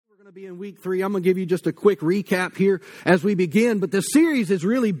Going to be in week 3. I'm going to give you just a quick recap here as we begin. But the series is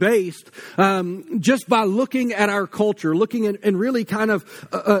really based just by looking at our culture, looking at and really kind of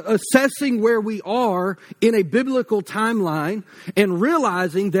assessing where we are in a biblical timeline and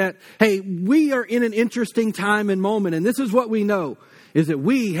realizing that, hey, we are in an interesting time and moment. And this is what we know, is that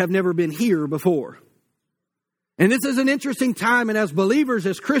we have never been here before. And this is an interesting time, and as believers,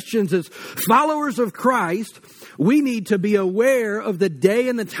 as Christians, as followers of Christ, we need to be aware of the day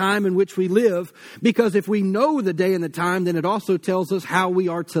and the time in which we live, because if we know the day and the time, then it also tells us how we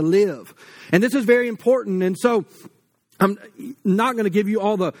are to live. And this is very important, and so I'm not going to give you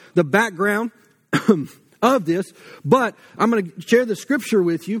all the background of this, but I'm going to share the scripture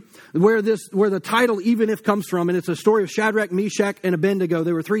with you where the title "Even If" comes from, and it's a story of Shadrach, Meshach, and Abednego.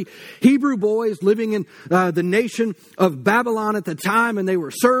 There were 3 Hebrew boys living in the nation of Babylon at the time, and they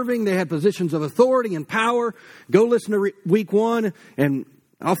were serving. They had positions of authority and power. Go listen to week 1, and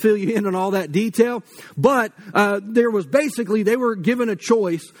I'll fill you in on all that detail. But they were given a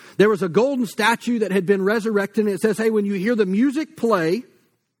choice. There was a golden statue that had been resurrected, and it says, hey, when you hear the music play,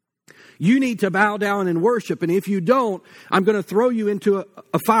 you need to bow down and worship. And if you don't, I'm going to throw you into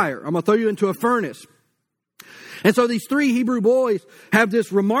a fire. I'm going to throw you into a furnace. And so these 3 Hebrew boys have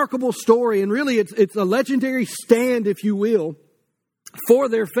this remarkable story. And really, it's a legendary stand, if you will, for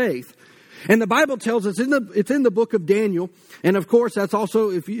their faith. And the Bible tells us, it's in the book of Daniel. And of course, that's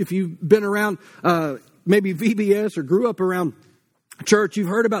also, if you've been around maybe VBS or grew up around church, you've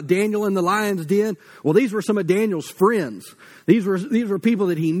heard about Daniel in the lion's den. Well, these were some of Daniel's friends. These were people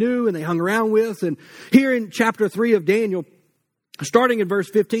that he knew and they hung around with. And here in chapter 3 of Daniel, starting in verse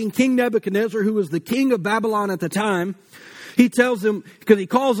 15, King Nebuchadnezzar, who was the king of Babylon at the time, he tells them, because he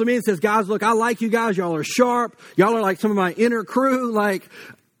calls them in and says, guys, look, I like you guys. Y'all are sharp. Y'all are like some of my inner crew.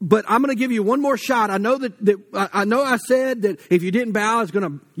 But I'm going to give you one more shot. I know I know I said that if you didn't bow,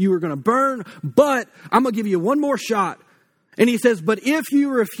 you were going to burn. But I'm going to give you one more shot. And he says, but if you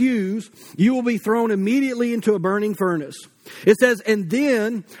refuse, you will be thrown immediately into a burning furnace. It says, and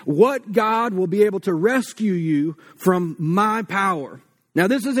then what God will be able to rescue you from my power. Now,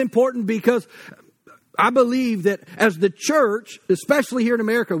 this is important because I believe that as the church, especially here in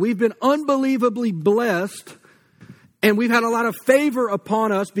America, we've been unbelievably blessed. And we've had a lot of favor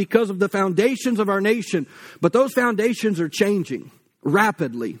upon us because of the foundations of our nation. But those foundations are changing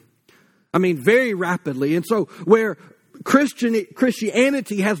rapidly. I mean, very rapidly. And so where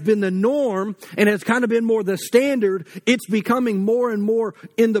Christianity has been the norm and has kind of been more the standard, it's becoming more and more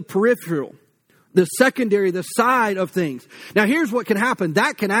in the peripheral, the secondary, the side of things. Now, here's what can happen.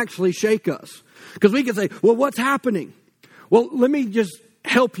 That can actually shake us. Because we can say, well, what's happening? Well, let me just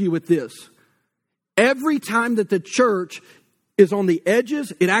help you with this. Every time that the church is on the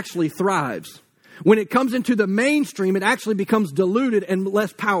edges, it actually thrives. When it comes into the mainstream, it actually becomes diluted and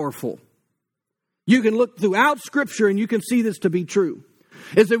less powerful. You can look throughout Scripture and you can see this to be true.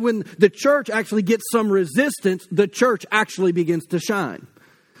 Is that when the church actually gets some resistance, the church actually begins to shine.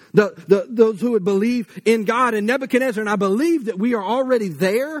 Those who would believe in God and Nebuchadnezzar, and I believe that we are already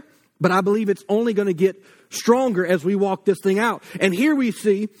there, but I believe it's only going to get stronger as we walk this thing out. And here we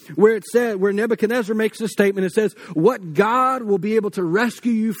see where Nebuchadnezzar makes a statement. It says, what God will be able to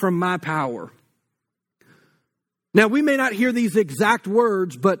rescue you from my power. Now, we may not hear these exact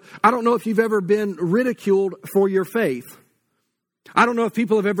words, but I don't know if you've ever been ridiculed for your faith. I don't know if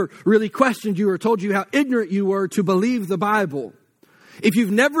people have ever really questioned you or told you how ignorant you were to believe the Bible. If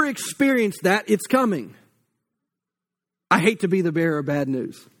you've never experienced that, it's coming. I hate to be the bearer of bad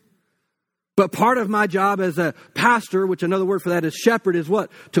news. But part of my job as a pastor, which another word for that is shepherd, is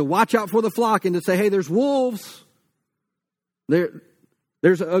what? To watch out for the flock and to say, hey, there's wolves.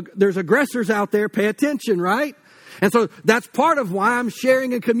 There's aggressors out there. Pay attention, right? And so that's part of why I'm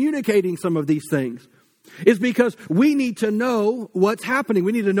sharing and communicating some of these things, is because we need to know what's happening.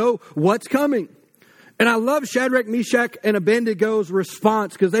 We need to know what's coming. And I love Shadrach, Meshach, and Abednego's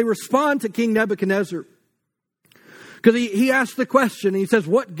response, because they respond to King Nebuchadnezzar. Because he asked the question, and he says,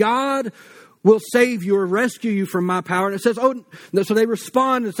 what God will save you or rescue you from my power? And it says, so they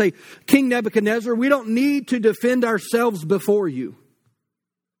respond and say, King Nebuchadnezzar, we don't need to defend ourselves before you.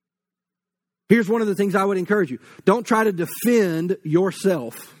 Here's one of the things I would encourage you. Don't try to defend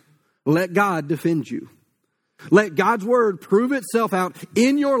yourself. Let God defend you. Let God's word prove itself out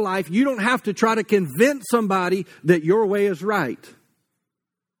in your life. You don't have to try to convince somebody that your way is right.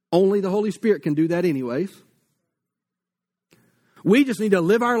 Only the Holy Spirit can do that anyways. We just need to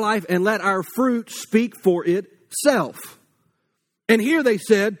live our life and let our fruit speak for itself. And here they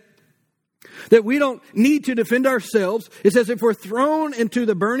said that we don't need to defend ourselves. It says if we're thrown into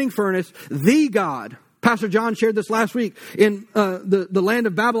the burning furnace, the God Pastor John shared this last week. In the land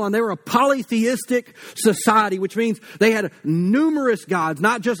of Babylon, they were a polytheistic society, which means they had numerous gods,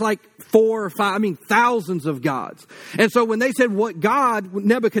 not just like 4 or 5, thousands of gods. And so when they said what God,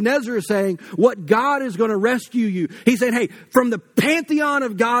 Nebuchadnezzar is saying, what God is going to rescue you, he said, hey, from the pantheon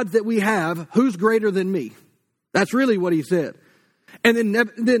of gods that we have, who's greater than me? That's really what he said. And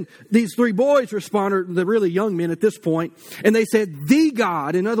then these 3 boys responded, the really young men at this point, and they said, the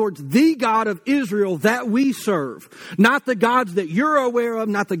God, in other words, the God of Israel that we serve, not the gods that you're aware of,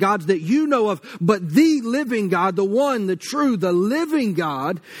 not the gods that you know of, but the living God, the one, the true, the living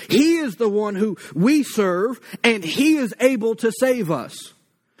God, He is the one who we serve, and He is able to save us.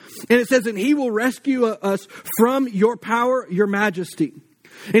 And it says, and He will rescue us from your power, your majesty.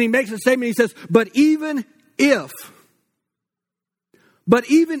 And he makes a statement, he says, but even if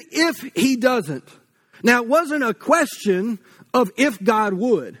he doesn't. Now, it wasn't a question of if God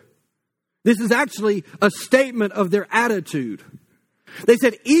would. This is actually a statement of their attitude. They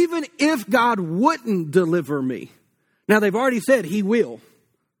said, even if God wouldn't deliver me. Now, they've already said He will.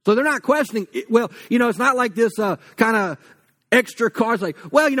 So they're not questioning. Well, it's not like this kind of extra cards like,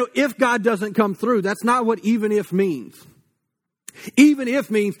 well, if God doesn't come through. That's not what even if means. Even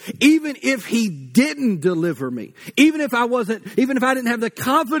if means, even if He didn't deliver me, even if I didn't have the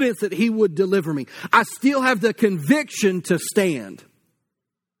confidence that He would deliver me, I still have the conviction to stand.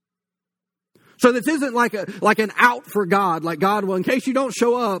 So this isn't like an out for God, like God, well, in case you don't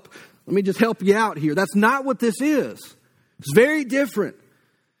show up, let me just help you out here. That's not what this is. It's very different.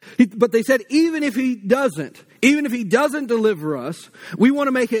 But they said, even if He doesn't deliver us, we want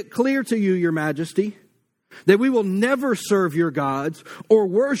to make it clear to you, Your Majesty, that we will never serve your gods or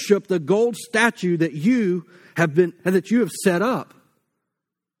worship the gold statue that you have set up.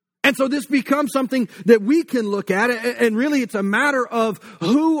 And so this becomes something that we can look at, and really it's a matter of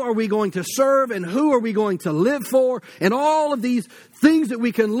who are we going to serve and who are we going to live for, and all of these things that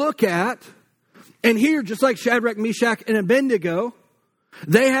we can look at. And here, just like Shadrach, Meshach, and Abednego,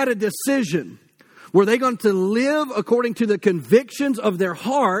 they had a decision. Were they going to live according to the convictions of their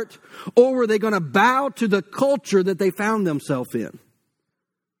heart, or were they going to bow to the culture that they found themselves in?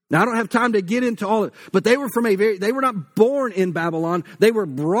 Now, I don't have time to get into all of it, but they were they were not born in Babylon. They were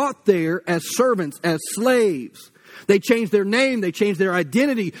brought there as servants, as slaves. They changed their name. They changed their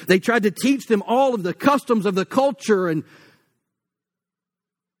identity. They tried to teach them all of the customs of the culture, and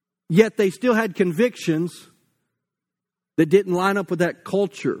yet they still had convictions that didn't line up with that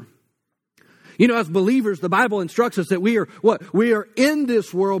culture. As believers, the Bible instructs us that we are what? We are in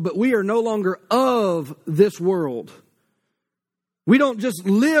this world, but we are no longer of this world. We don't just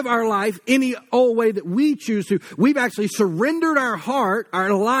live our life any old way that we choose to. We've actually surrendered our heart,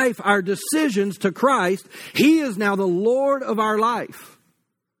 our life, our decisions to Christ. He is now the Lord of our life.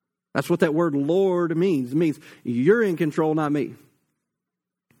 That's what that word Lord means. It means you're in control, not me.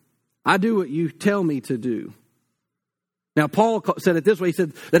 I do what you tell me to do. Now, Paul said it this way. He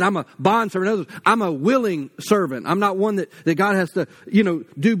said that I'm a bondservant. I'm a willing servant. I'm not one that God has to,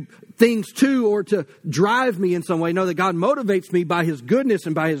 do things to or to drive me in some way. No, that God motivates me by His goodness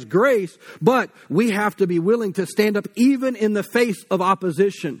and by His grace. But we have to be willing to stand up even in the face of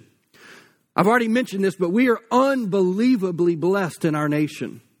opposition. I've already mentioned this, but we are unbelievably blessed in our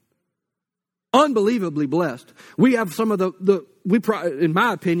nation. Unbelievably blessed. We have some of in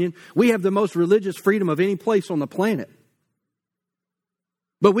my opinion, we have the most religious freedom of any place on the planet.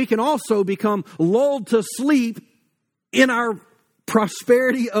 But we can also become lulled to sleep in our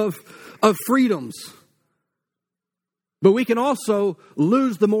prosperity of freedoms. But we can also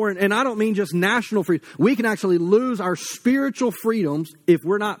lose the more, and I don't mean just national freedom. We can actually lose our spiritual freedoms if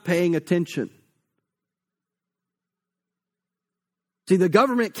we're not paying attention. See, the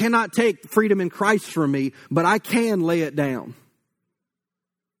government cannot take freedom in Christ from me, but I can lay it down.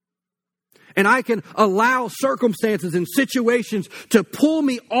 And I can allow circumstances and situations to pull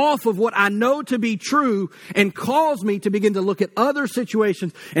me off of what I know to be true and cause me to begin to look at other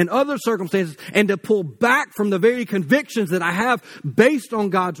situations and other circumstances and to pull back from the very convictions that I have based on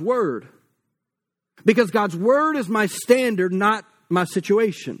God's Word. Because God's Word is my standard, not my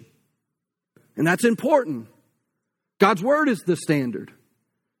situation. And that's important. God's Word is the standard.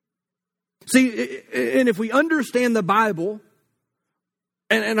 See, and if we understand the Bible,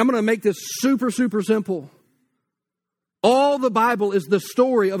 and I'm going to make this super, super simple. All the Bible is the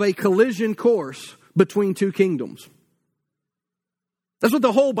story of a collision course between two kingdoms. That's what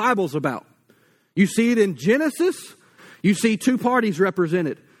the whole Bible's about. You see it in Genesis. You see two parties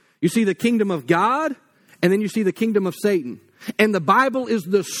represented. You see the kingdom of God, and then you see the kingdom of Satan. And the Bible is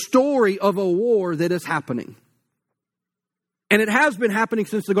the story of a war that is happening. And it has been happening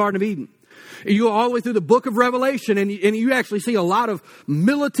since the Garden of Eden. You go all the way through the book of Revelation, and you actually see a lot of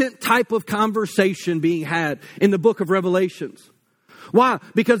militant type of conversation being had in the book of Revelations. Why?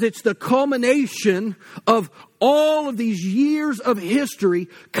 Because it's the culmination of all of these years of history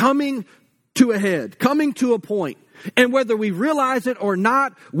coming to a head, coming to a point. And whether we realize it or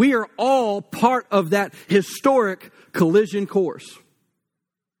not, we are all part of that historic collision course.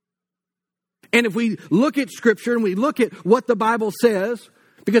 And if we look at Scripture and we look at what the Bible says,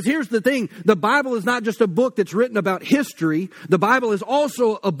 because here's the thing, the Bible is not just a book that's written about history. The Bible is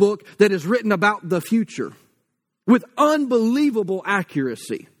also a book that is written about the future with unbelievable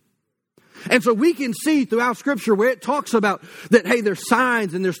accuracy. And so we can see throughout Scripture where it talks about that, hey, there's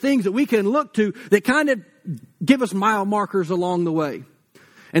signs and there's things that we can look to that kind of give us mile markers along the way.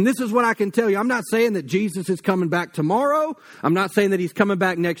 And this is what I can tell you. I'm not saying that Jesus is coming back tomorrow. I'm not saying that he's coming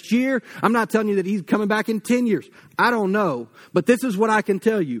back next year. I'm not telling you that he's coming back in 10 years. I don't know. But this is what I can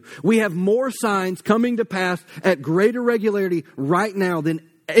tell you. We have more signs coming to pass at greater regularity right now than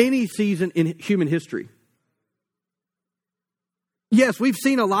any season in human history. Yes, we've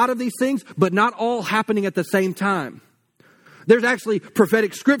seen a lot of these things, but not all happening at the same time. There's actually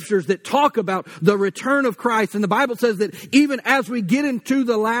prophetic scriptures that talk about the return of Christ. And the Bible says that even as we get into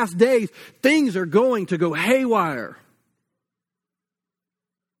the last days, things are going to go haywire.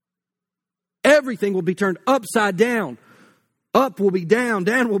 Everything will be turned upside down. Up will be down,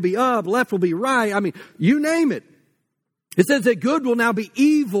 down will be up, left will be right. I mean, you name it. It says that good will now be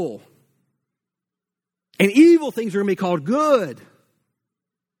evil. And evil things are going to be called good.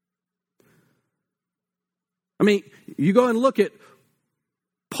 I mean, you go and look at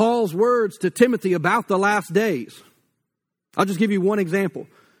Paul's words to Timothy about the last days. I'll just give you one example.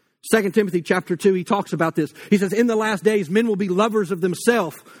 2 Timothy chapter 2, he talks about this. He says, in the last days, men will be lovers of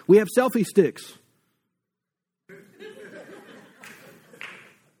themselves. We have selfie sticks.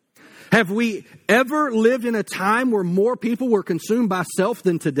 Have we ever lived in a time where more people were consumed by self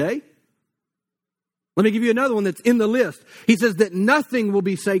than today? Let me give you another one that's in the list. He says that nothing will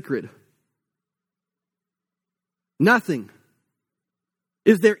be sacred. Nothing.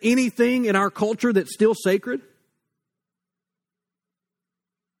 Is there anything in our culture that's still sacred?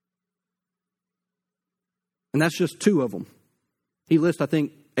 And that's just 2 of them. He lists, I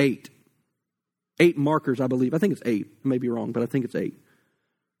think, 8. 8 markers, I believe. I think it's 8. I may be wrong, but I think it's 8.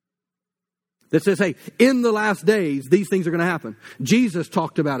 That says, hey, in the last days, these things are going to happen. Jesus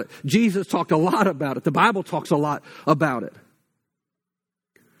talked about it. Jesus talked a lot about it. The Bible talks a lot about it.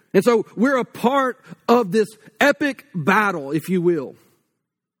 And so we're a part of this epic battle, if you will.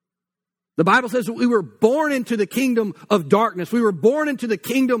 The Bible says that we were born into the kingdom of darkness. We were born into the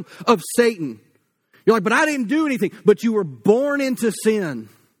kingdom of Satan. You're like, but I didn't do anything. But you were born into sin.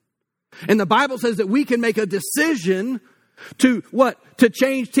 And the Bible says that we can make a decision to what? To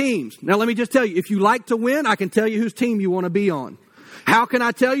change teams. Now let me just tell you, if you like to win, I can tell you whose team you want to be on. How can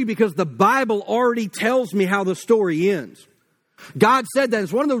I tell you? Because the Bible already tells me how the story ends. God said that.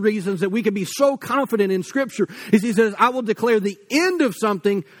 It's one of the reasons that we can be so confident in Scripture is he says, I will declare the end of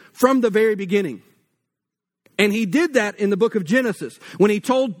something from the very beginning. And he did that in the book of Genesis. When he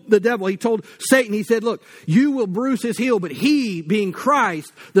told the devil, he told Satan, he said, look, you will bruise his heel, but he, being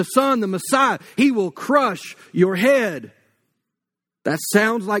Christ, the Son, the Messiah, he will crush your head. That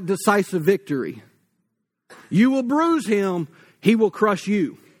sounds like decisive victory. You will bruise him, he will crush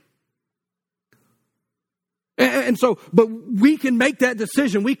you. And so, but we can make that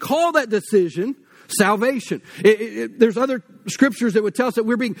decision. We call that decision salvation. There's other scriptures that would tell us that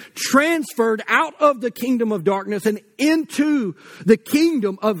we're being transferred out of the kingdom of darkness and into the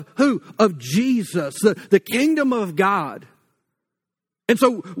kingdom of who? Of Jesus, the kingdom of God. And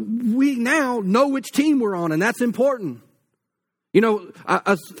so we now know which team we're on, and that's important. You know,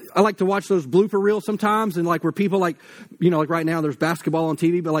 I like to watch those blooper reels sometimes, and like where people like, you know, like right now there's basketball on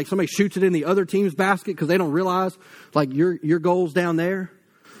TV, but like somebody shoots it in the other team's basket because they don't realize like your goal's down there.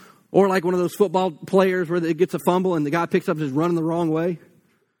 Or like one of those football players where it gets a fumble and the guy picks up just running the wrong way.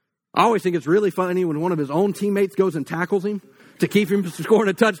 I always think it's really funny when one of his own teammates goes and tackles him to keep him from scoring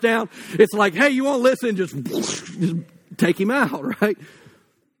a touchdown. It's like, hey, you won't listen, just take him out, right?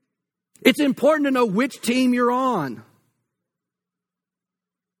 It's important to know which team you're on.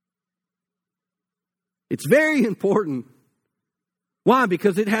 It's very important. Why?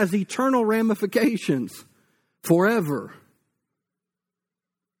 Because it has eternal ramifications forever.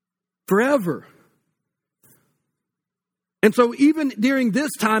 Forever. And so even during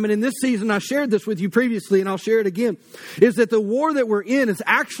this time and in this season, I shared this with you previously and I'll share it again, is that the war that we're in is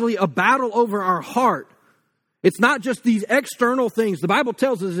actually a battle over our heart. It's not just these external things. The Bible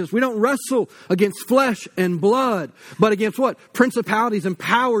tells us this. We don't wrestle against flesh and blood, but against what? Principalities and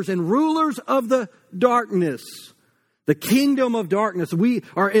powers and rulers of the darkness. The kingdom of darkness. We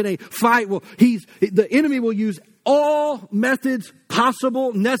are in a fight. Well, the enemy will use all methods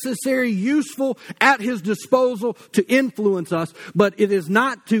possible, necessary, useful at his disposal to influence us, but it is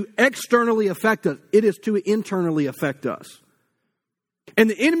not to externally affect us. It is to internally affect us. And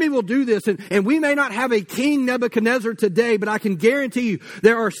the enemy will do this, and we may not have a King Nebuchadnezzar today, but I can guarantee you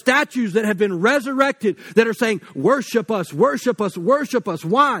there are statues that have been resurrected that are saying, worship us, worship us, worship us.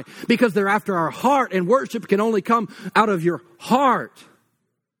 Why? Because they're after our heart, and worship can only come out of your heart.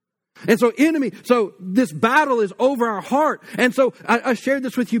 And so this battle is over our heart. And so I shared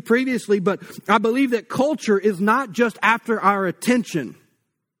this with you previously, but I believe that culture is not just after our attention.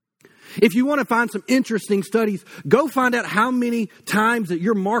 If you want to find some interesting studies, go find out how many times that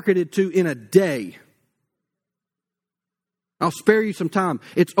you're marketed to in a day. I'll spare you some time.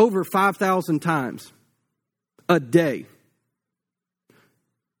 It's over 5,000 times a day.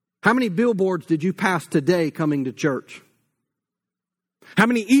 How many billboards did you pass today coming to church? How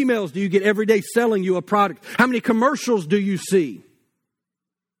many emails do you get every day selling you a product? How many commercials do you see?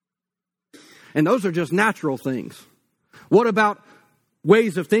 And those are just natural things. What about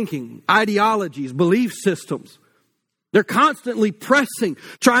ways of thinking, ideologies, belief systems? They're constantly pressing,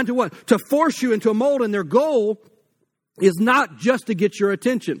 trying to what? To force you into a mold, and their goal is not just to get your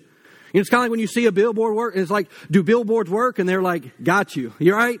attention. You know, it's kind of like when you see a billboard work, and it's like, do billboards work? And they're like, got you.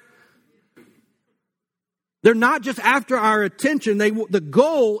 You right? They're not just after our attention. The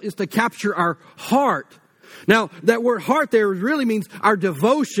goal is to capture our heart. Now, that word heart there really means our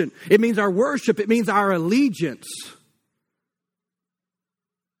devotion. It means our worship. It means our allegiance.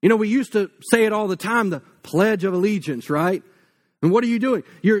 You know, we used to say it all the time, the Pledge of Allegiance, right? And what are you doing?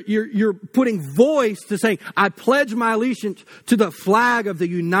 You're putting voice to saying, I pledge my allegiance to the flag of the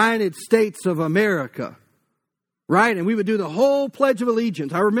United States of America. Right? And we would do the whole Pledge of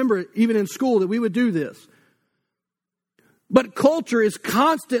Allegiance. I remember even in school that we would do this. But culture is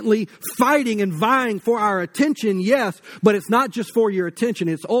constantly fighting and vying for our attention, yes, but it's not just for your attention.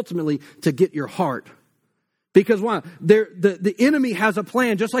 It's ultimately to get your heart. Because why? The enemy has a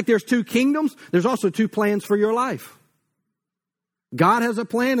plan. Just like there's two kingdoms, there's also two plans for your life. God has a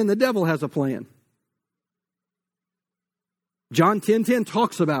plan and the devil has a plan. John 10:10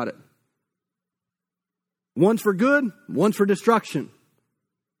 talks about it. One's for good, one's for destruction.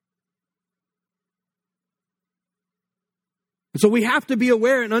 So we have to be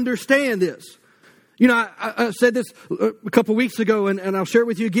aware and understand this. You know, I said this a couple weeks ago, and I'll share it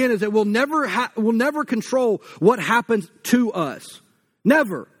with you again, is that we'll never control what happens to us.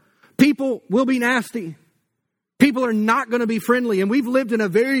 Never. People will be nasty. People are not going to be friendly. And we've lived in a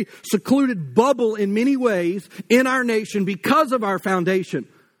very secluded bubble in many ways in our nation because of our foundation.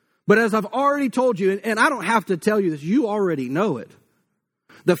 But as I've already told you, and I don't have to tell you this, you already know it.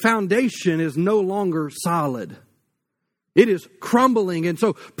 The foundation is no longer solid. It is crumbling. And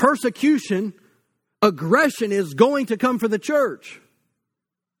so persecution, aggression is going to come for the church.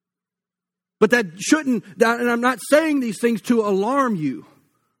 But that shouldn't, and I'm not saying these things to alarm you.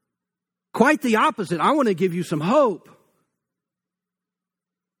 Quite the opposite. I want to give you some hope.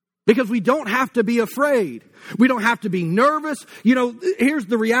 Because we don't have to be afraid. We don't have to be nervous. You know, here's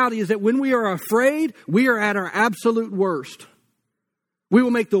the reality is that when we are afraid, we are at our absolute worst. We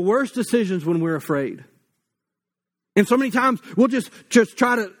will make the worst decisions when we're afraid. And so many times we'll just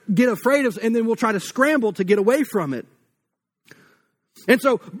try to get afraid of, and then we'll try to scramble to get away from it. And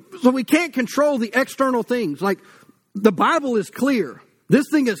so we can't control the external things. Like the Bible is clear. This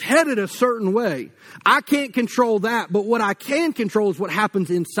thing is headed a certain way. I can't control that, but what I can control is what happens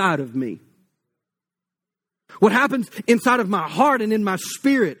inside of me. What happens inside of my heart and in my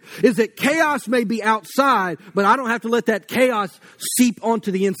spirit is that chaos may be outside, but I don't have to let that chaos seep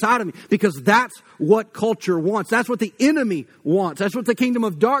onto the inside of me, because that's what culture wants. That's what the enemy wants. That's what the kingdom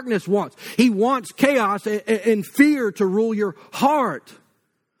of darkness wants. He wants chaos and fear to rule your heart.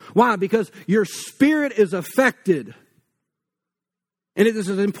 Why? Because your spirit is affected. And it is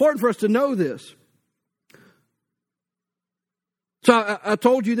important for us to know this. So I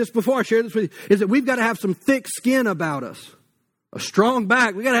told you this before, I shared this with you, is that we've got to have some thick skin about us. A strong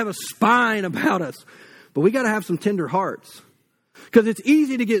back. We've got to have a spine about us. But we got to have some tender hearts. Because it's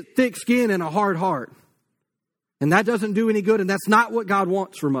easy to get thick skin and a hard heart. And that doesn't do any good, and that's not what God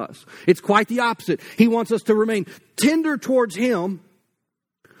wants from us. It's quite the opposite. He wants us to remain tender towards Him,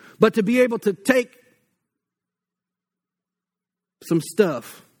 but to be able to take some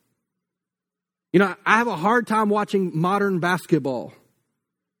stuff. You know, I have a hard time watching modern basketball.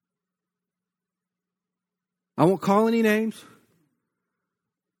 I won't call any names.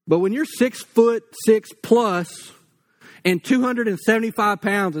 But when you're 6'6" and 275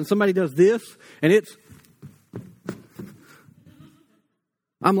 pounds and somebody does this and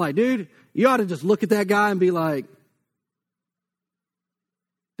I'm like, dude, you ought to just look at that guy and be like,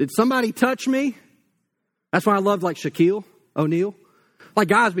 did somebody touch me? That's why I loved like Shaquille O'Neal. Like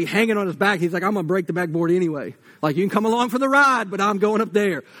guys be hanging on his back. He's like, I'm going to break the backboard anyway. Like you can come along for the ride, but I'm going up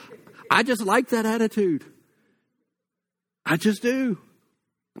there. I just like that attitude. I just do.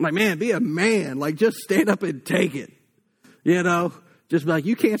 I'm like, man, be a man. Like just stand up and take it. You know, just be like,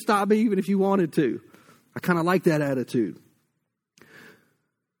 you can't stop me even if you wanted to. I kind of like that attitude.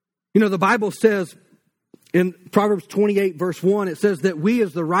 You know, the Bible says in Proverbs 28 verse 1, it says that we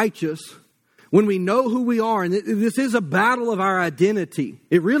as the righteous, when we know who we are, and this is a battle of our identity.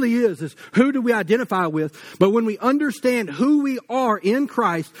 It really is who do we identify with? But when we understand who we are in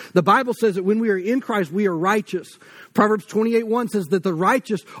Christ, the Bible says that when we are in Christ, we are righteous. Proverbs 28:1 says that the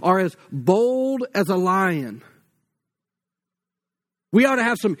righteous are as bold as a lion. We ought to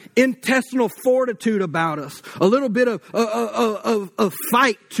have some intestinal fortitude about us, a little bit of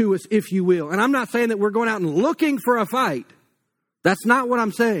fight to us, if you will. And I'm not saying that we're going out and looking for a fight. That's not what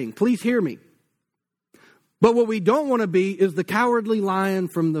I'm saying. Please hear me. But what we don't want to be is the cowardly lion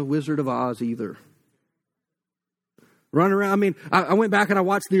from the Wizard of Oz either. Run around. I mean, I went back and I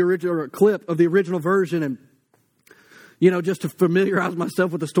watched the original clip of the original version and, you know, just to familiarize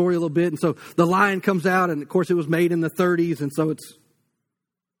myself with the story a little bit. And so the lion comes out and, of course, it was made in the 30s. And so it's,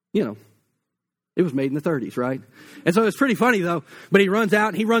 you know, it was made in the 30s, right? And so it's pretty funny, though. But he runs out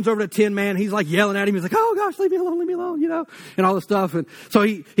and he runs over to Tin Man. He's like yelling at him. He's like, oh, gosh, leave me alone, you know, and all this stuff. And so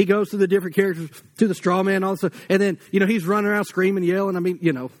he goes to the different characters, to the straw man, all this stuff. And then, you know, he's running around screaming, yelling. I mean,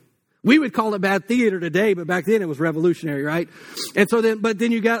 you know, we would call it bad theater today, but back then it was revolutionary, right? And so but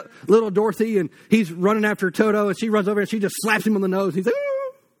then you got little Dorothy and he's running after Toto and she runs over and she just slaps him on the nose. He's like,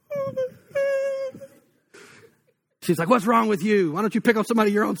 she's like, what's wrong with you? Why don't you pick on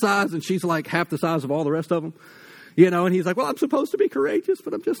somebody your own size? And she's like half the size of all the rest of them. You know, and he's like, well, I'm supposed to be courageous,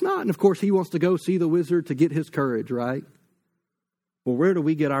 but I'm just not. And of course, he wants to go see the wizard to get his courage, right? Well, where do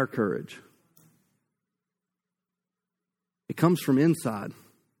we get our courage? It comes from inside.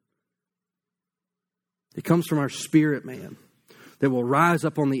 It comes from our spirit, man, that will rise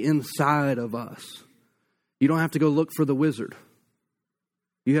up on the inside of us. You don't have to go look for the wizard.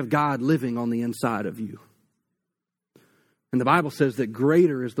 You have God living on the inside of you. And the Bible says that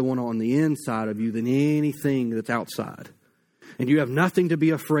greater is the one on the inside of you than anything that's outside. And you have nothing to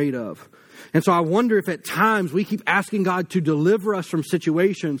be afraid of. And so I wonder if at times we keep asking God to deliver us from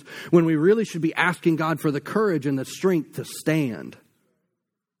situations when we really should be asking God for the courage and the strength to stand.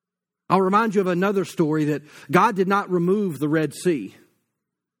 I'll remind you of another story that God did not remove the Red Sea,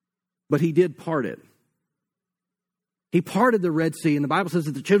 but He did part it. He parted the Red Sea, and the Bible says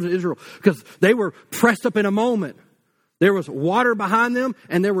that the children of Israel, because they were pressed up in a moment, there was water behind them,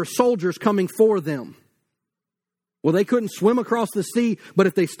 and there were soldiers coming for them. Well, they couldn't swim across the sea, but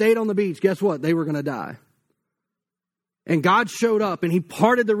if they stayed on the beach, guess what? They were going to die. And God showed up, and He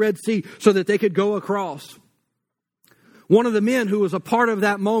parted the Red Sea so that they could go across. One of the men who was a part of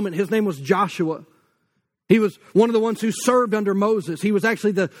that moment, his name was Joshua. He was one of the ones who served under Moses. He was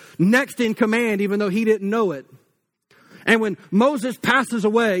actually the next in command, even though he didn't know it. And when Moses passes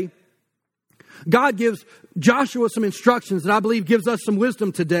away, God gives Joshua some instructions that I believe gives us some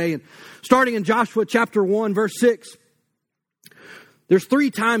wisdom today. And starting in Joshua chapter 1, verse 6, there's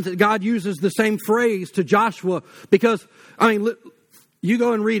 3 times that God uses the same phrase to Joshua because, I mean, you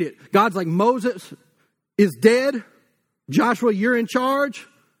go and read it. God's like, Moses is dead. Joshua, you're in charge.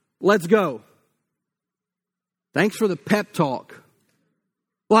 Let's go. Thanks for the pep talk.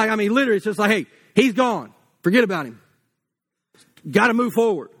 Like, I mean, literally, it's just like, hey, he's gone. Forget about him. Got to move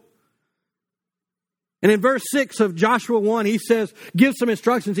forward. And in verse 6 of Joshua 1, he says, gives some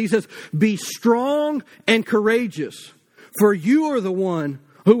instructions. He says, be strong and courageous, for you are the one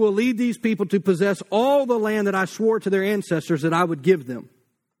who will lead these people to possess all the land that I swore to their ancestors that I would give them.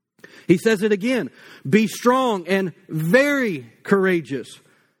 He says it again, be strong and very courageous.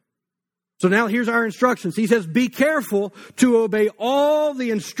 So now here's our instructions. He says, be careful to obey all the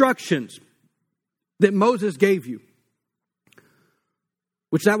instructions that Moses gave you.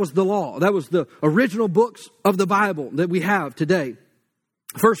 Which that was the law. That was the original books of the Bible that we have today.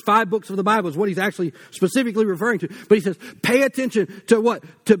 The first 5 books of the Bible is what he's actually specifically referring to. But he says, pay attention to what?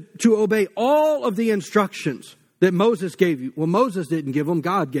 To obey all of the instructions that Moses gave you. Well, Moses didn't give them.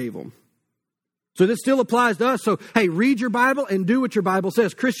 God gave them. So this still applies to us. So, hey, read your Bible and do what your Bible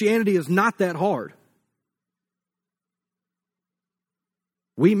says. Christianity is not that hard.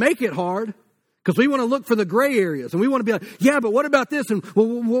 We make it hard Because we want to look for the gray areas. And we want to be like, yeah, but what about this? And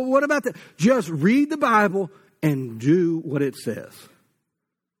what about that? Just read the Bible and do what it says.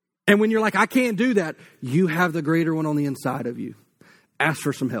 And when you're like, I can't do that, you have the greater one on the inside of you. Ask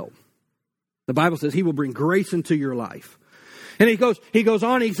for some help. The Bible says He will bring grace into your life. And he goes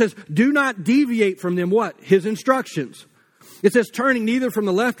on, he says, do not deviate from them, what? His instructions. It says, turning neither from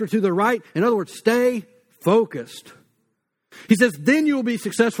the left or to the right. In other words, stay focused. He says, then you will be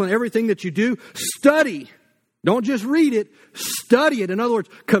successful in everything that you do. Study. Don't just read it. Study it. In other words,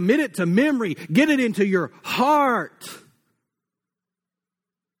 commit it to memory. Get it into your heart.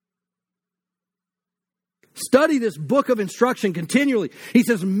 Study this book of instruction continually. He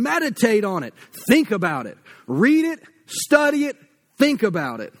says, meditate on it. Think about it. Read it. Study it. Think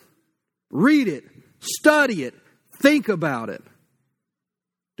about it. Read it. Study it. Think about it.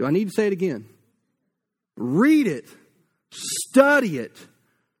 Do I need to say it again? Read it. Study it.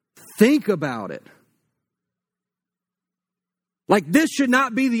 Think about it. Like this should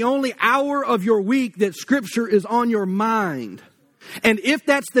not be the only hour of your week that Scripture is on your mind. And if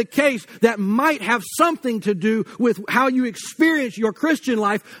that's the case, that might have something to do with how you experience your Christian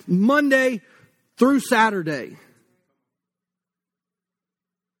life Monday through Saturday.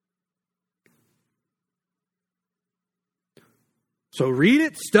 So read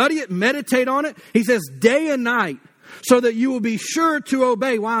it, study it, meditate on it. He says day and night so that you will be sure to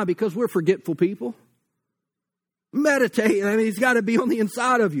obey. Why? Because we're forgetful people. Meditate. I mean, it's got to be on the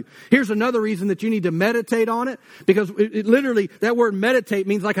inside of you. Here's another reason that you need to meditate on it. Because it literally, that word meditate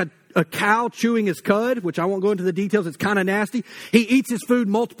means like a cow chewing his cud, which I won't go into the details. It's kind of nasty. He eats his food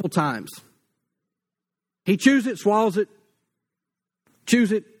multiple times. He chews it, swallows it,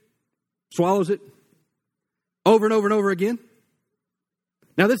 chews it, swallows it, over and over and over again.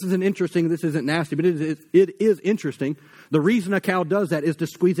 Now, this isn't interesting. This isn't nasty, but it is interesting. The reason a cow does that is to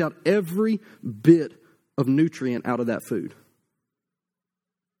squeeze out every bit of nutrient out of that food,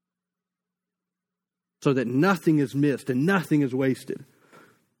 so that nothing is missed and nothing is wasted.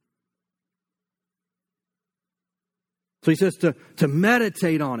 So he says to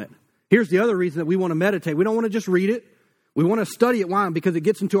meditate on it. Here's the other reason that we want to meditate. We don't want to just read it. We want to study it. Why? Because it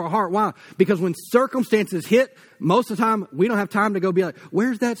gets into our heart. Why? Because when circumstances hit, most of the time, we don't have time to go be like,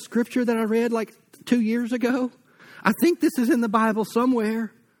 where's that scripture that I read like 2 years ago? I think this is in the Bible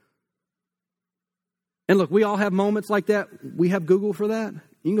somewhere. And look, we all have moments like that. We have Google for that.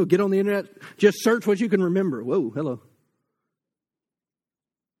 You can go get on the internet, just search what you can remember. Whoa, hello.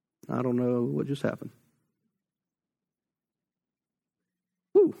 I don't know what just happened.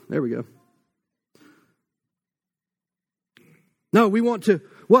 Woo, there we go. No, we want to,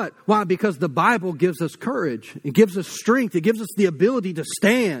 what? Why? Because the Bible gives us courage. It gives us strength. It gives us the ability to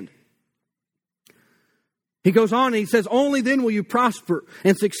stand. He goes on and he says, only then will you prosper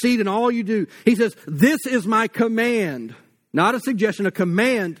and succeed in all you do. He says, this is my command. Not a suggestion, a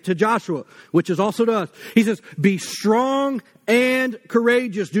command to Joshua, which is also to us. He says, be strong and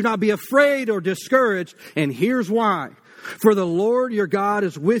courageous. Do not be afraid or discouraged. And here's why. For the Lord your God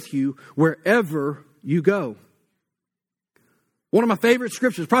is with you wherever you go. One of my favorite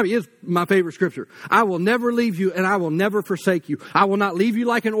scriptures, probably is my favorite scripture. I will never leave you and I will never forsake you. I will not leave you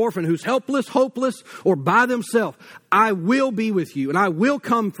like an orphan who's helpless, hopeless, or by themselves. I will be with you and I will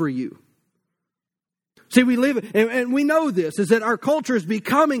come for you. See, we live, and we know this, is that our culture is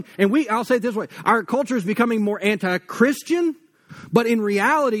becoming, I'll say it this way, our culture is becoming more anti-Christian, but in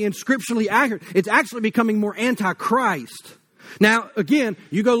reality and scripturally accurate, it's actually becoming more anti-Christ. Now, again,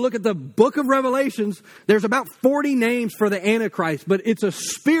 you go look at the book of Revelations, there's about 40 names for the Antichrist, but it's a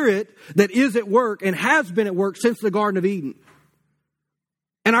spirit that is at work and has been at work since the Garden of Eden.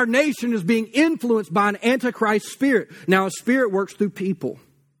 And our nation is being influenced by an Antichrist spirit. Now, a spirit works through people.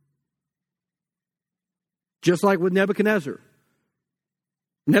 Just like with Nebuchadnezzar.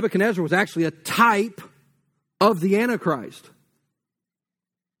 Nebuchadnezzar was actually a type of the Antichrist.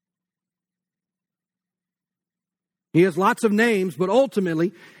 He has lots of names, but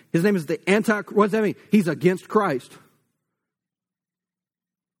ultimately, his name is the Antichrist. What does that mean? He's against Christ.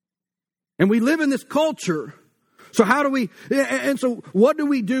 And we live in this culture. So what do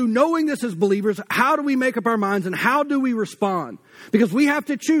we do knowing this as believers? How do we make up our minds and how do we respond? Because we have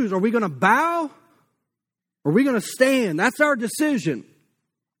to choose. Are we going to bow? Or are we going to stand? That's our decision.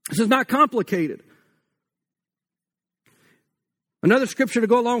 This is not complicated. Another scripture to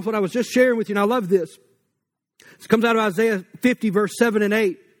go along with what I was just sharing with you, and I love this. This comes out of Isaiah 50, verse 7 and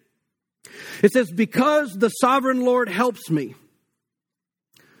 8. It says, because the sovereign Lord helps me,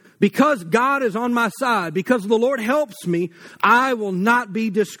 because God is on my side, because the Lord helps me, I will not be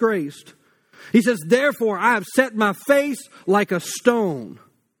disgraced. He says, therefore, I have set my face like a stone.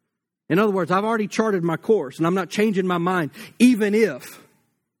 In other words, I've already charted my course and I'm not changing my mind, even if.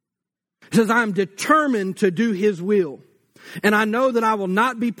 It says, I'm determined to do His will. And I know that I will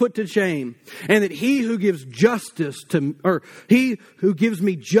not be put to shame, and that He who gives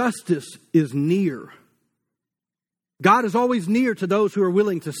me justice is near. God is always near to those who are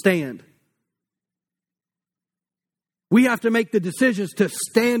willing to stand. We have to make the decisions to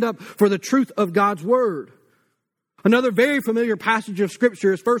stand up for the truth of God's word. Another very familiar passage of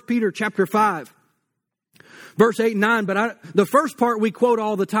Scripture is 1 Peter chapter 5, verse 8 and 9. But the first part we quote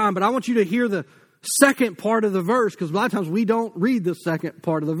all the time, but I want you to hear the second part of the verse, because a lot of times we don't read the second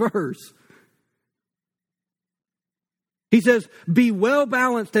part of the verse. He says, be well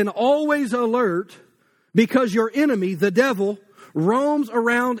balanced and always alert, because your enemy, the devil, roams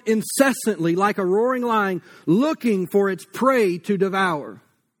around incessantly like a roaring lion, looking for its prey to devour.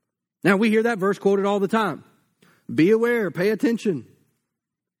 Now we hear that verse quoted all the time. Be aware, pay attention.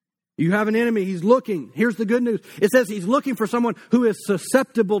 You have an enemy, he's looking. Here's the good news. It says he's looking for someone who is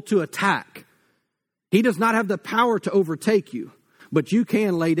susceptible to attack. He does not have the power to overtake you, but you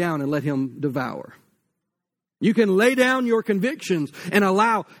can lay down and let him devour. You can lay down your convictions and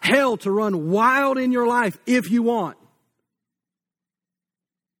allow hell to run wild in your life if you want.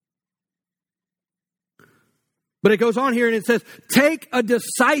 But it goes on here and it says, take a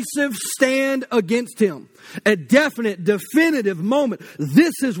decisive stand against him. A definite, definitive moment.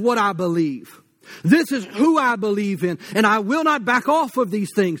 This is what I believe. This is who I believe in. And I will not back off of these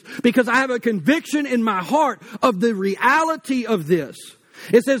things, because I have a conviction in my heart of the reality of this.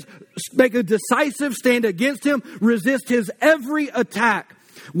 It says, make a decisive stand against him. Resist his every attack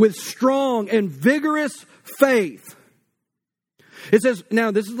with strong and vigorous faith. It says,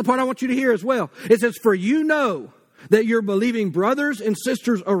 now this is the part I want you to hear as well. It says, for you know that your believing brothers and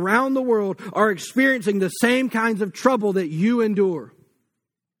sisters around the world are experiencing the same kinds of trouble that you endure.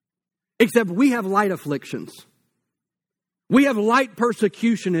 Except we have light afflictions. We have light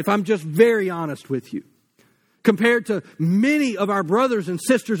persecution, if I'm just very honest with you, compared to many of our brothers and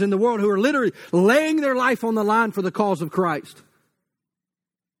sisters in the world who are literally laying their life on the line for the cause of Christ.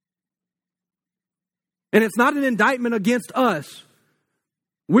 And it's not an indictment against us.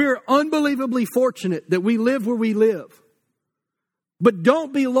 We're unbelievably fortunate that we live where we live. But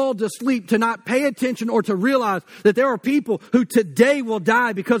don't be lulled to sleep to not pay attention or to realize that there are people who today will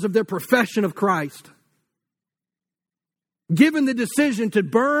die because of their profession of Christ. Given the decision to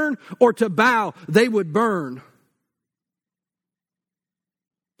burn or to bow, they would burn.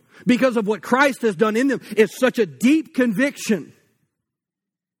 Because of what Christ has done in them. It's such a deep conviction.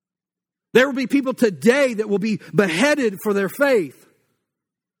 There will be people today that will be beheaded for their faith.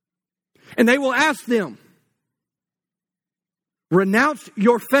 And they will ask them, renounce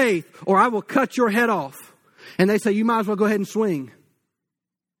your faith or I will cut your head off. And they say, you might as well go ahead and swing.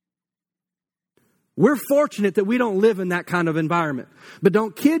 We're fortunate that we don't live in that kind of environment. But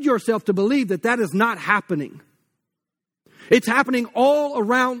don't kid yourself to believe that that is not happening. It's happening all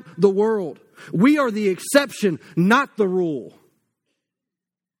around the world. We are the exception, not the rule.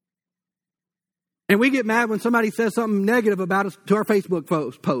 And we get mad when somebody says something negative about us to our Facebook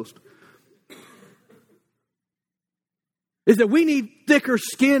post. Is that we need thicker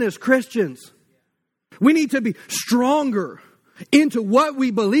skin as Christians. We need to be stronger into what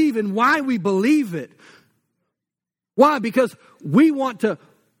we believe and why we believe it. Why? Because we want to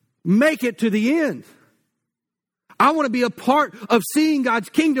make it to the end. I want to be a part of seeing God's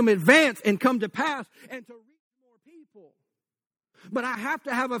kingdom advance and come to pass and to reach more people. But I have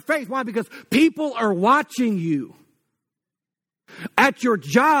to have a faith. Why? Because people are watching you. At your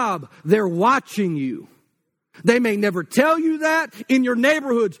job, they're watching you. They may never tell you that. In your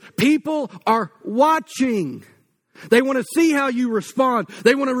neighborhoods, people are watching. They want to see how you respond.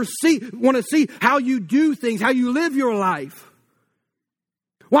 They want to see how you do things, how you live your life.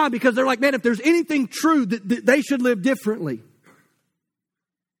 Why? Because they're like, man, if there's anything true, that they should live differently.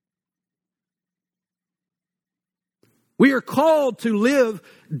 We are called to live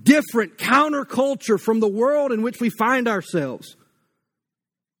different, counterculture from the world in which we find ourselves.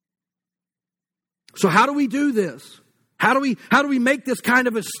 So how do we do this? How do we make this kind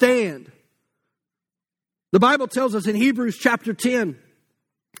of a stand? The Bible tells us in Hebrews chapter 10,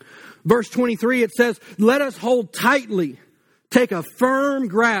 verse 23, it says, let us hold tightly, take a firm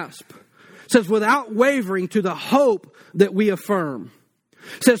grasp. It says, without wavering, to the hope that we affirm.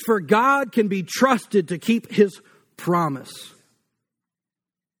 It says, for God can be trusted to keep his promise.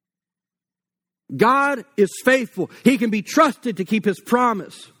 God is faithful. He can be trusted to keep his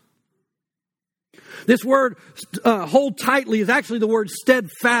promise. This word, hold tightly, is actually the word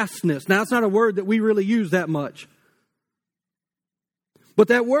steadfastness. Now, it's not a word that we really use that much. But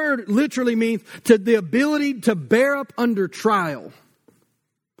that word literally means to the ability to bear up under trial,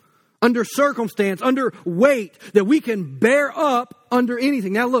 under circumstance, under weight, that we can bear up under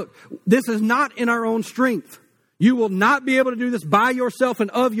anything. Now look, this is not in our own strength. You will not be able to do this by yourself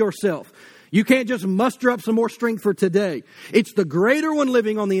and of yourself. You can't just muster up some more strength for today. It's the greater one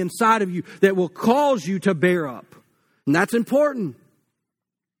living on the inside of you that will cause you to bear up. And that's important.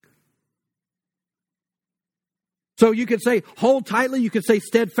 So you could say hold tightly. You could say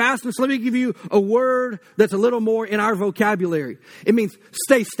steadfastness. Let me give you a word that's a little more in our vocabulary. It means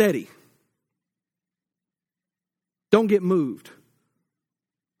stay steady. Don't get moved.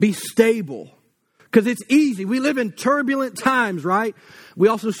 Be stable. Because it's easy. We live in turbulent times, right? We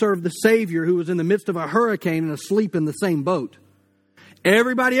also serve the Savior who was in the midst of a hurricane and asleep in the same boat.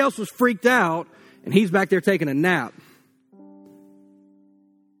 Everybody else was freaked out, and he's back there taking a nap.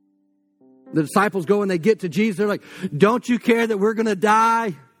 The disciples go and they get to Jesus. They're like, don't you care that we're going to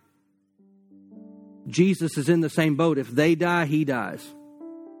die? Jesus is in the same boat. If they die, he dies.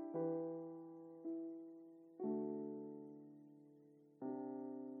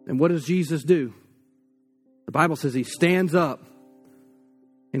 And what does Jesus do? The Bible says he stands up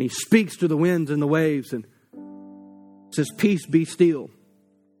and he speaks to the winds and the waves and says, peace, be still.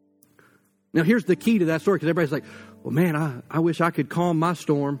 Now here's the key to that story, because everybody's like, well, man, I wish I could calm my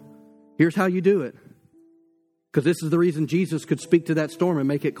storm. Here's how you do it. Because this is the reason Jesus could speak to that storm and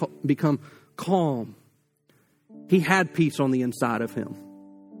make it become calm. He had peace on the inside of him.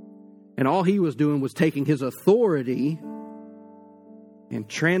 And all he was doing was taking his authority and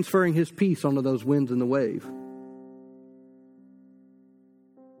transferring his peace onto those winds and the wave.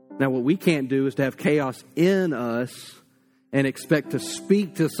 Now, what we can't do is to have chaos in us and expect to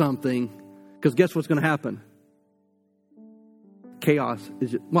speak to something, because guess what's going to happen? Chaos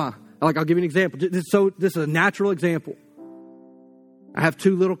is why. I'll give you an example. This is a natural example. I have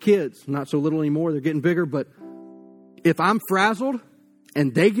 2 little kids, not so little anymore. They're getting bigger, but if I'm frazzled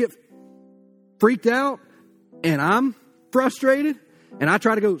and they get freaked out and I'm frustrated and I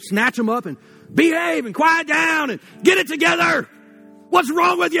try to go snatch them up and behave and quiet down and get it together. What's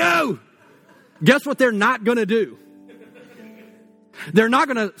wrong with you? Guess what they're not going to do? They're not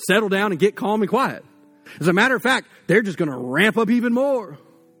going to settle down and get calm and quiet. As a matter of fact, they're just going to ramp up even more.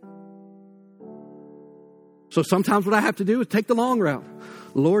 So sometimes what I have to do is take the long route.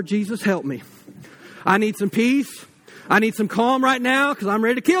 Lord Jesus, help me. I need some peace. I need some calm right now because I'm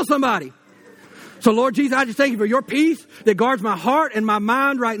ready to kill somebody. So Lord Jesus, I just thank you for your peace that guards my heart and my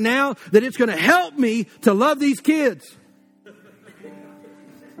mind right now, that it's going to help me to love these kids.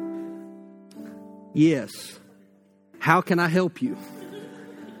 Yes. How can I help you?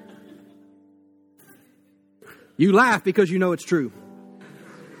 You laugh because you know it's true.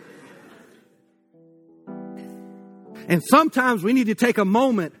 And sometimes we need to take a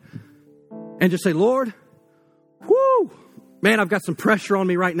moment and just say, Lord, whoo, man, I've got some pressure on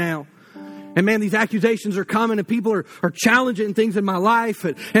me right now. And man, these accusations are coming and people are challenging things in my life.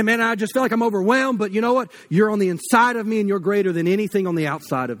 And man, I just feel like I'm overwhelmed. But you know what? You're on the inside of me and you're greater than anything on the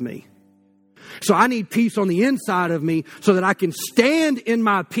outside of me. So I need peace on the inside of me so that I can stand in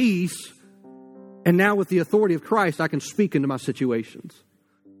my peace. And now with the authority of Christ, I can speak into my situations.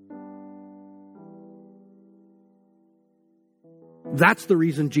 That's the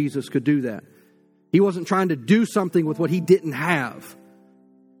reason Jesus could do that. He wasn't trying to do something with what he didn't have.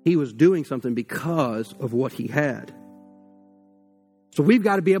 He was doing something because of what he had. So we've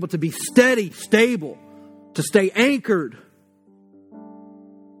got to be able to be steady, stable, to stay anchored.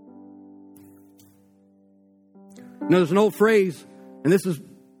 You know, there's an old phrase, and this is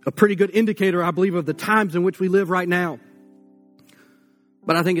a pretty good indicator, I believe, of the times in which we live right now.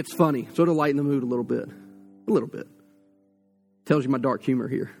 But I think it's funny, so it'll lighten the mood a little bit. A little bit. Tells you my dark humor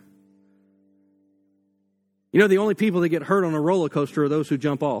here. You know, the only people that get hurt on a roller coaster are those who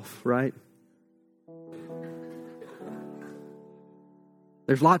jump off, right?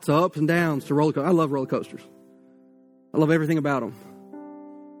 There's lots of ups and downs to roller coasters. I love roller coasters. I love everything about them.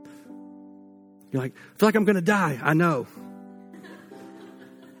 You're like, I feel like I'm going to die. I know.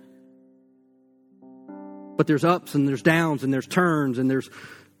 But there's ups and there's downs and there's turns and there's,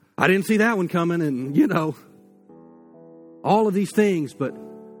 I didn't see that one coming, and you know, all of these things, but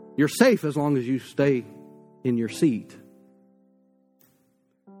you're safe as long as you stay in your seat.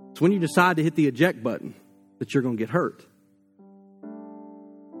 It's when you decide to hit the eject button that you're going to get hurt.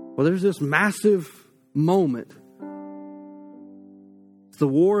 Well, there's this massive moment. It's the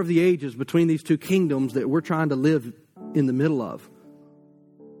war of the ages between these two kingdoms that we're trying to live in the middle of.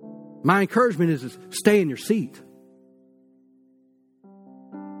 My encouragement is stay in your seat.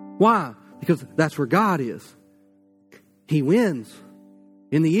 Why? Because that's where God is. He wins.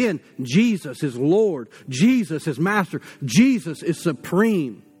 In the end, Jesus is Lord. Jesus is Master. Jesus is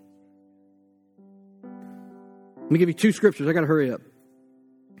supreme. Let me give you 2 scriptures. I got to hurry up.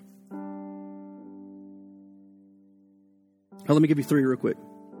 Let me give you 3 real quick.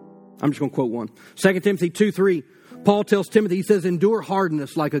 I'm just going to quote one. 2 Timothy 2:3. Paul tells Timothy, he says, endure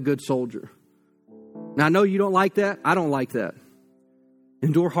hardness like a good soldier. Now, I know you don't like that. I don't like that.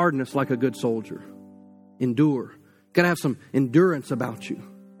 Endure hardness like a good soldier. Endure. Got to have some endurance about you.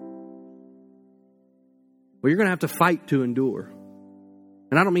 Well, you're going to have to fight to endure.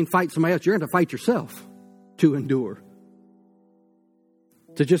 And I don't mean fight somebody else. You're going to fight yourself to endure.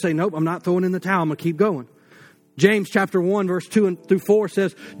 To just say, nope, I'm not throwing in the towel. I'm going to keep going. James chapter 1, verse 2 through 4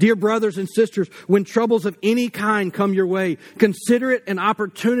 says, Dear brothers and sisters, when troubles of any kind come your way, consider it an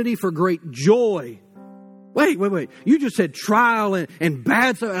opportunity for great joy. Wait. You just said trial and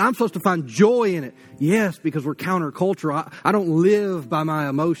bad stuff, and I'm supposed to find joy in it. Yes, because we're countercultural. I don't live by my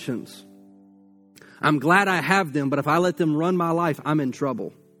emotions. I'm glad I have them, but if I let them run my life, I'm in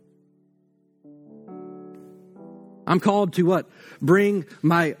trouble. I'm called to what? Bring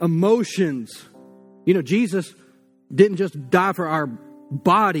my emotions. You know, Jesus didn't just die for our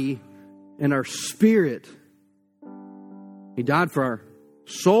body and our spirit. He died for our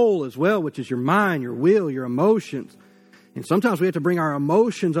soul as well, which is your mind, your will, your emotions. And sometimes we have to bring our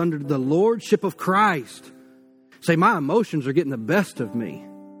emotions under the lordship of Christ. Say, my emotions are getting the best of me.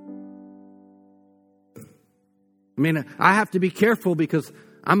 I mean, I have to be careful because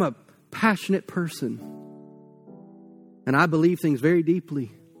I'm a passionate person. And I believe things very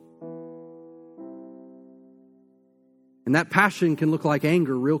deeply. And that passion can look like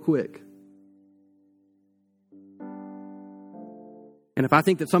anger real quick. And if I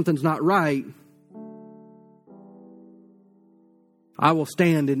think that something's not right, I will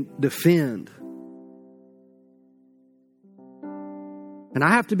stand and defend. And I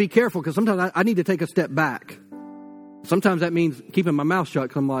have to be careful because sometimes I need to take a step back. Sometimes that means keeping my mouth shut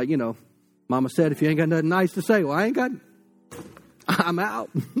because I'm like, Mama said, if you ain't got nothing nice to say, well, I'm out.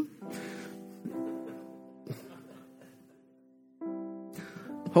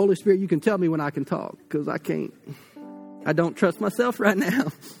 Holy Spirit, you can tell me when I can talk because I can't. I don't trust myself right now.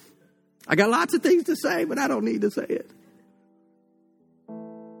 I got lots of things to say, but I don't need to say it.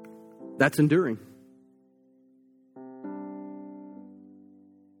 That's enduring.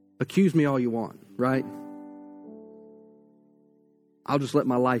 Accuse me all you want, right? I'll just let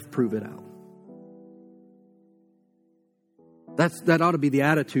my life prove it out. That ought to be the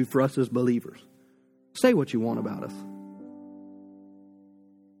attitude for us as believers. Say what you want about us.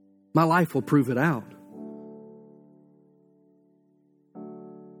 My life will prove it out.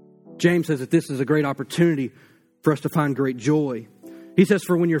 James says that this is a great opportunity for us to find great joy. He says,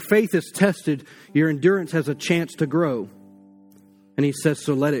 for when your faith is tested, your endurance has a chance to grow. And he says,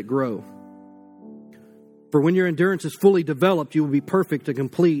 so let it grow. For when your endurance is fully developed, you will be perfect and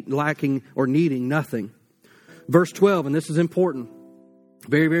complete, lacking or needing nothing. Verse 12, and this is important.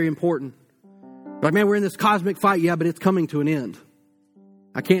 Very, very important. Like, man, we're in this cosmic fight. Yeah, but it's coming to an end.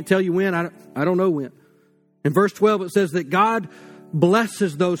 I can't tell you when. I don't know when. In verse 12, it says that God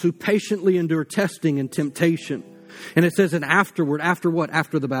blesses those who patiently endure testing and temptation. And it says, and afterward, after what?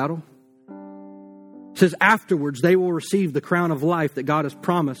 After the battle? It says, afterwards, they will receive the crown of life that God has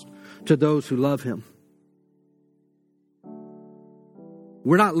promised to those who love Him.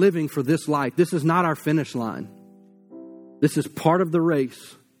 We're not living for this life. This is not our finish line. This is part of the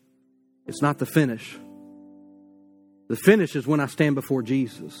race. It's not the finish. The finish is when I stand before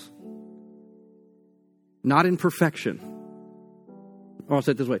Jesus. Not in perfection. Or I'll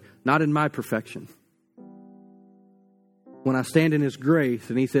say it this way. Not in my perfection. When I stand in His grace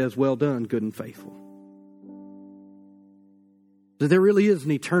and He says, well done, good and faithful. So there really is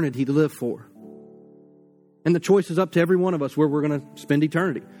an eternity to live for. And the choice is up to every one of us where we're going to spend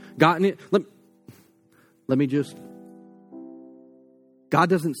eternity. God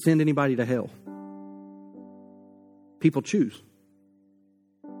doesn't send anybody to hell. People choose.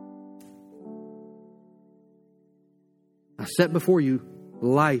 I set before you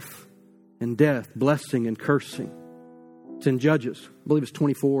life and death, blessing and cursing. It's in Judges. I believe it's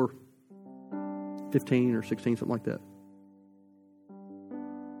 24:15 or 16, something like that.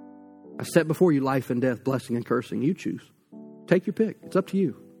 I set before you life and death, blessing and cursing. You choose. Take your pick. It's up to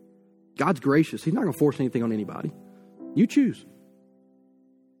you. God's gracious. He's not going to force anything on anybody. You choose.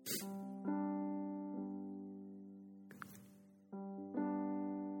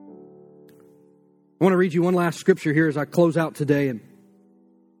 I want to read you one last scripture here as I close out today. And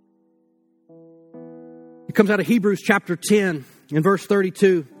it comes out of Hebrews chapter 10 and verse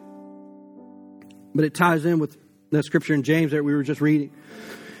 32. But it ties in with the scripture in James that we were just reading.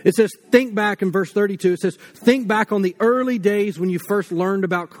 It says, think back in verse 32. It says, think back on the early days when you first learned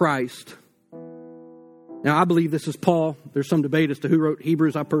about Christ. Now, I believe this is Paul. There's some debate as to who wrote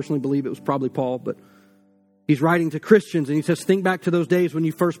Hebrews. I personally believe it was probably Paul, but he's writing to Christians, and he says, think back to those days when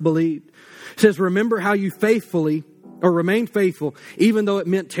you first believed. He says, remember how you remained faithful, even though it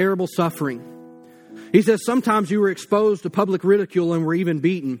meant terrible suffering. He says, sometimes you were exposed to public ridicule and were even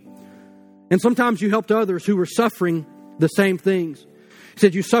beaten. And sometimes you helped others who were suffering the same things. He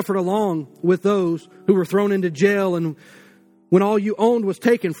said you suffered along with those who were thrown into jail, and when all you owned was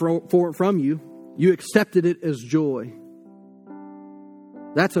taken from you, you accepted it as joy.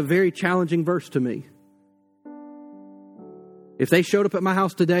 That's a very challenging verse to me. If they showed up at my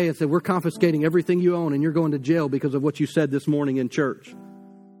house today and said, we're confiscating everything you own and you're going to jail because of what you said this morning in church,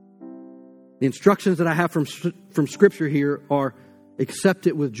 the instructions that I have from Scripture here are accept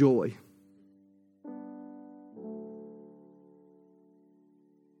it with joy.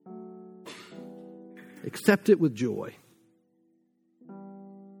 Accept it with joy.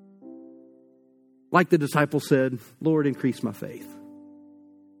 Like the disciples said, Lord, increase my faith.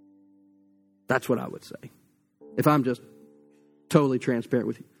 That's what I would say. If I'm just totally transparent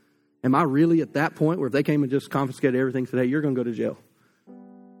with you. Am I really at that point where if they came and just confiscated everything today, you're going to go to jail?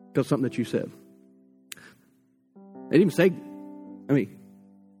 Because something that you said. They didn't even say,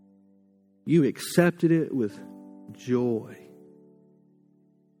 you accepted it with joy.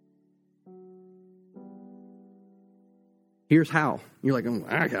 Here's how. You're like, oh,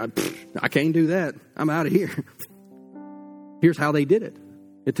 I can't do that. I'm out of here. Here's how they did it.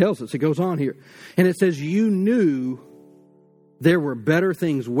 It tells us. It goes on here. And it says, you knew there were better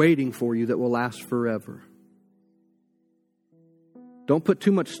things waiting for you that will last forever. Don't put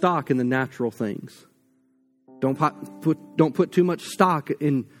too much stock in the natural things. Don't put too much stock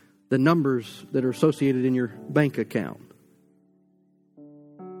in the numbers that are associated in your bank account.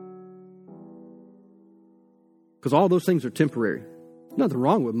 Because all those things are temporary. Nothing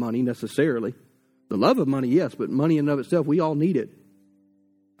wrong with money necessarily. The love of money, yes, but money in and of itself, we all need it.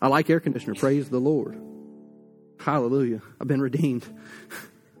 I like air conditioner. Praise the Lord. Hallelujah. I've been redeemed.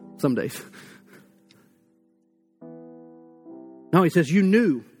 Some days. No, he says, you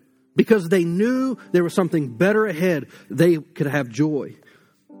knew. Because they knew there was something better ahead, they could have joy.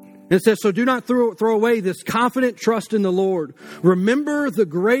 And it says, so do not throw away this confident trust in the Lord. Remember the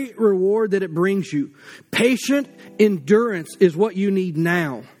great reward that it brings you. Patient endurance is what you need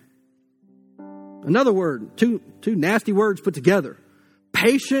now. Another word, two nasty words put together.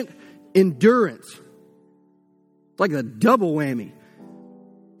 Patient endurance. It's like a double whammy.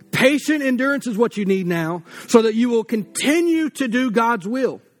 Patient endurance is what you need now so that you will continue to do God's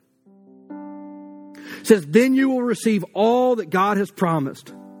will. It says, then you will receive all that God has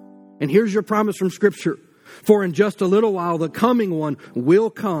promised. And here's your promise from Scripture. For in just a little while, the coming one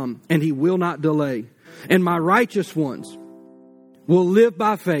will come and he will not delay. And my righteous ones will live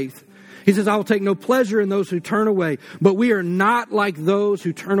by faith. He says, I will take no pleasure in those who turn away. But we are not like those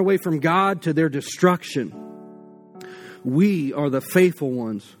who turn away from God to their destruction. We are the faithful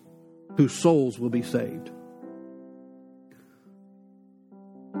ones whose souls will be saved.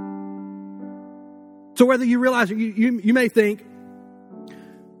 So whether you realize, you may think,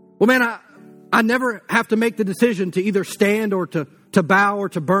 well, man, I never have to make the decision to either stand or to bow or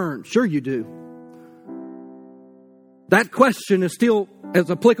to burn. Sure you do. That question is still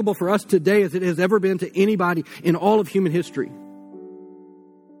as applicable for us today as it has ever been to anybody in all of human history.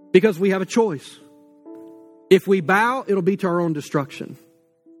 Because we have a choice. If we bow, it'll be to our own destruction.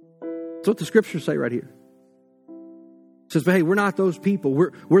 That's what the Scriptures say right here. It says, hey, we're not those people.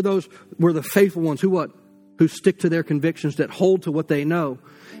 We're the faithful ones who stick to their convictions, that hold to what they know.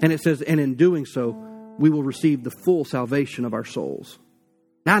 And it says, and in doing so, we will receive the full salvation of our souls.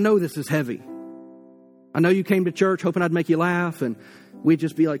 Now, I know this is heavy. I know you came to church hoping I'd make you laugh, and we'd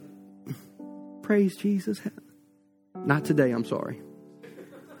just be like, praise Jesus. Not today, I'm sorry.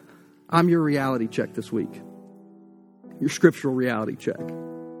 I'm your reality check this week. Your scriptural reality check.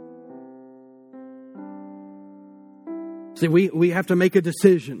 See, we have to make a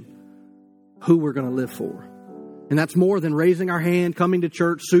decision who we're going to live for. And that's more than raising our hand, coming to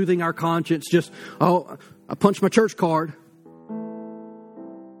church, soothing our conscience, just, I punched my church card.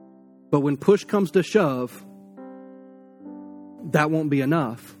 But when push comes to shove, that won't be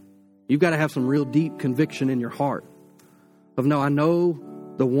enough. You've got to have some real deep conviction in your heart of, no, I know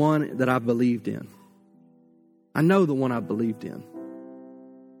the one that I've believed in. I know the one I've believed in.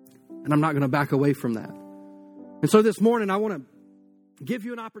 And I'm not going to back away from that. And so this morning, I want to give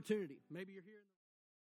you an opportunity. Maybe you're here.